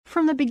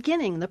From the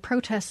beginning, the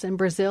protests in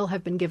Brazil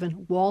have been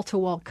given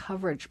wall-to-wall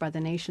coverage by the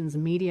nation's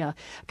media.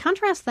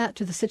 Contrast that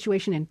to the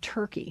situation in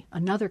Turkey,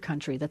 another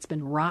country that's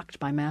been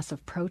rocked by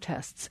massive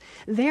protests.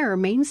 There,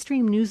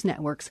 mainstream news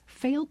networks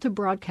failed to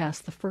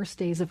broadcast the first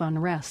days of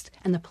unrest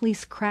and the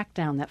police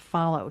crackdown that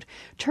followed.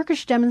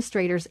 Turkish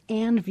demonstrators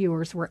and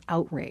viewers were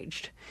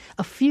outraged.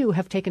 A few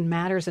have taken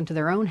matters into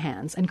their own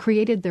hands and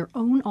created their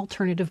own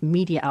alternative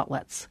media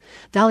outlets.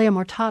 Dalia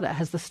Mortada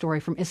has the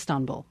story from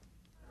Istanbul.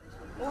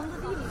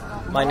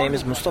 My name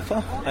is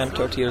Mustafa. I'm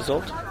 30 years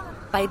old.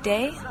 By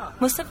day,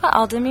 Mustafa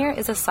Aldemir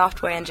is a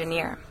software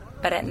engineer.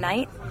 But at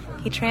night,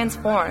 he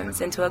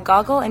transforms into a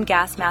goggle and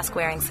gas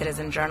mask-wearing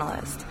citizen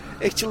journalist.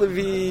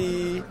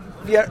 Actually,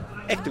 we are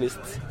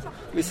activists.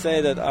 We say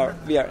that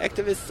we are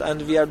activists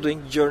and we are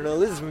doing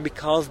journalism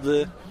because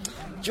the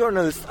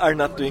journalists are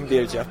not doing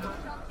their job.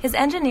 His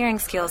engineering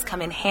skills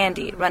come in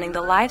handy running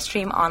the live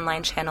stream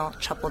online channel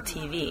Çapul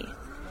TV.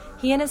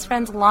 He and his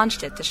friends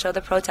launched it to show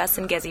the protests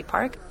in Gezi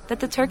Park that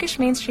the Turkish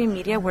mainstream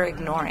media were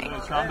ignoring.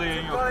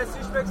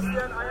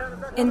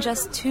 In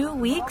just 2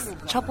 weeks,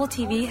 Çapul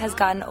TV has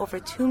gotten over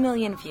 2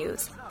 million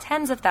views,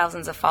 tens of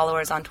thousands of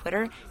followers on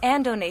Twitter,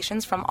 and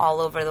donations from all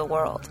over the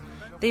world.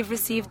 They've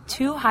received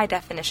 2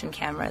 high-definition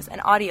cameras, an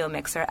audio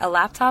mixer, a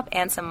laptop,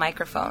 and some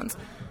microphones.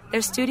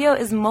 Their studio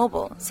is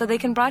mobile, so they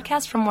can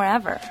broadcast from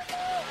wherever.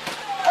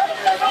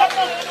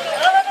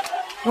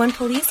 When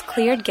police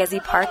cleared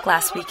Gezi Park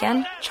last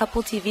weekend,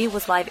 Çapul TV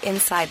was live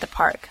inside the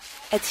park.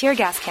 A tear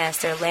gas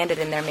canister landed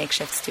in their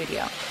makeshift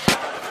studio.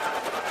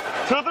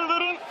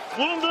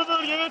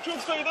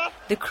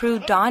 The crew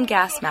donned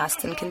gas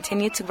masks and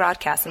continued to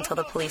broadcast until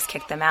the police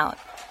kicked them out.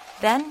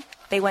 Then,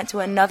 they went to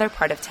another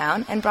part of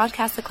town and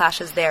broadcast the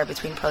clashes there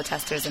between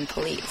protesters and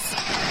police.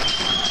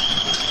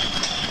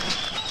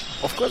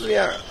 Of course, we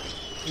are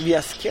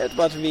scared,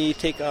 but we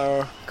take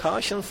our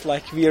cautions,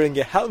 like wearing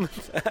a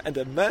helmet and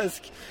a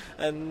mask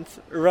and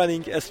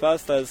running as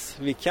fast as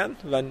we can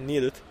when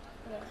needed.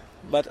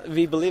 But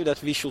we believe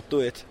that we should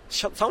do it.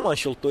 Someone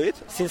should do it.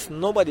 Since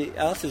nobody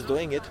else is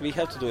doing it, we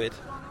have to do it.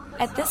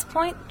 At this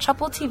point,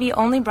 Çapul TV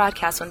only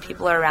broadcasts when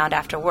people are around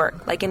after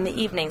work, like in the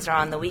evenings or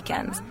on the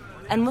weekends.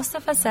 And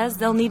Mustafa says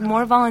they'll need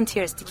more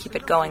volunteers to keep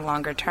it going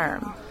longer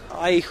term.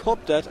 I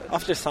hope that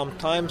after some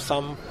time,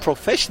 some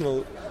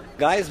professional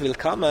guys will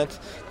come and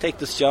take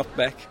this job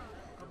back.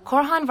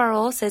 Korhan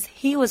Varol says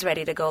he was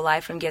ready to go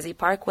live from Gezi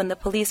Park when the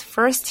police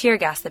first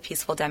tear-gassed the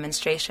peaceful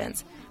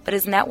demonstrations, but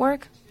his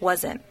network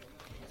wasn't.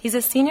 He's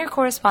a senior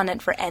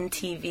correspondent for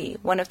NTV,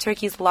 one of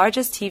Turkey's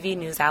largest TV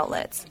news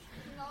outlets.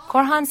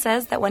 Korhan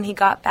says that when he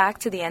got back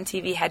to the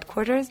NTV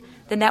headquarters,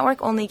 the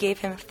network only gave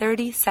him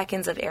 30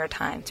 seconds of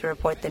airtime to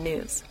report the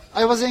news.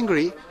 I was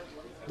angry.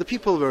 The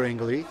people were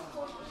angry.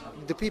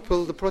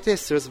 The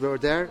protesters were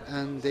there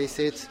and they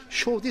said,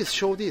 show this,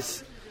 show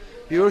this.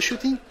 We were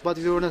shooting, but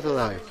we were not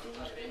alive.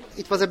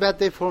 It was a bad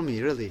day for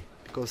me, really,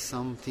 because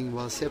something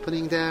was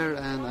happening there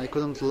and I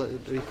couldn't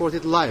report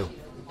it live.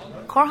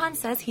 Korhan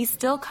says he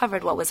still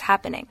covered what was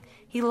happening.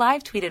 He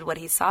live-tweeted what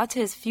he saw to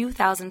his few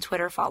thousand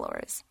Twitter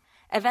followers.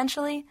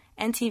 Eventually,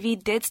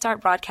 NTV did start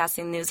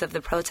broadcasting news of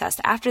the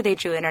protest after they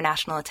drew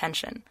international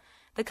attention.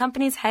 The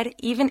company's head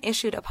even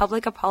issued a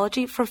public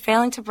apology for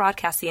failing to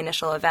broadcast the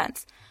initial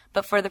events.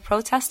 But for the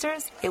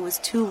protesters, it was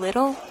too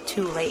little,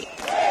 too late.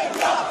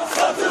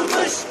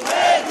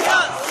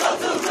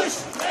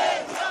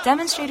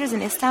 Demonstrators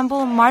in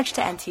Istanbul marched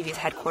to NTV's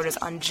headquarters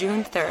on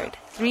June 3rd,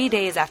 3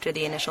 days after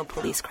the initial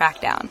police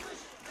crackdown.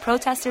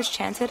 Protesters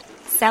chanted,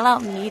 "Sell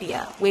out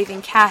media,"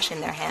 waving cash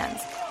in their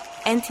hands.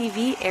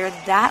 NTV aired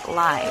that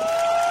live.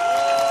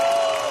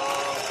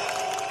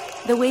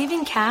 The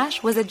waving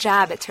cash was a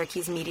jab at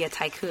Turkey's media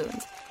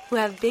tycoons, who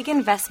have big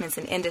investments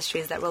in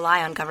industries that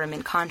rely on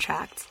government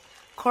contracts.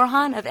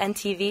 Korhan of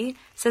NTV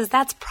says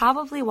that's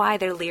probably why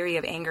they're leery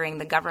of angering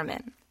the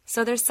government.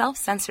 So there's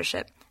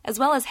self-censorship, as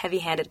well as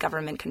heavy-handed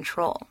government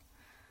control.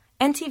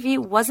 NTV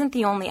wasn't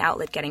the only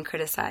outlet getting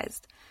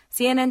criticized.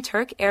 CNN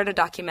Turk aired a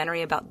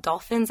documentary about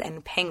dolphins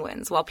and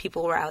penguins while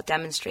people were out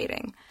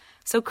demonstrating.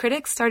 So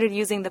critics started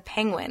using the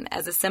penguin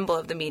as a symbol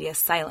of the media's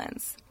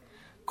silence.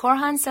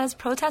 Korhan says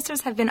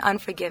protesters have been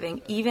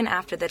unforgiving even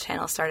after the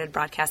channel started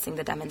broadcasting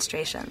the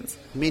demonstrations.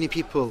 Many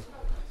people,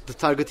 the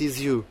target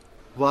is you.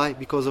 Why?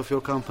 Because of your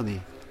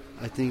company.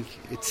 I think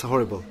it's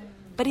horrible.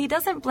 But he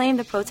doesn't blame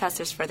the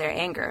protesters for their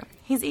anger.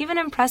 He's even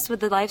impressed with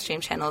the live stream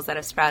channels that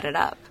have sprouted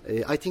up.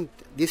 I think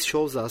this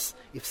shows us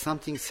if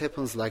something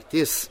happens like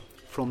this,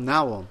 from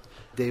now on,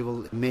 they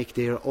will make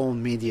their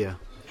own media,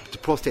 the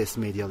protest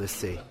media, let's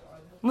say.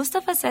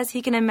 Mustafa says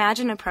he can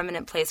imagine a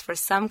permanent place for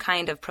some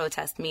kind of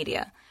protest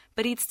media,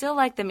 but he'd still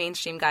like the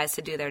mainstream guys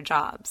to do their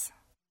jobs.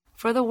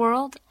 For The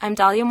World, I'm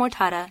Dalia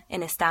Mortada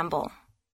in Istanbul.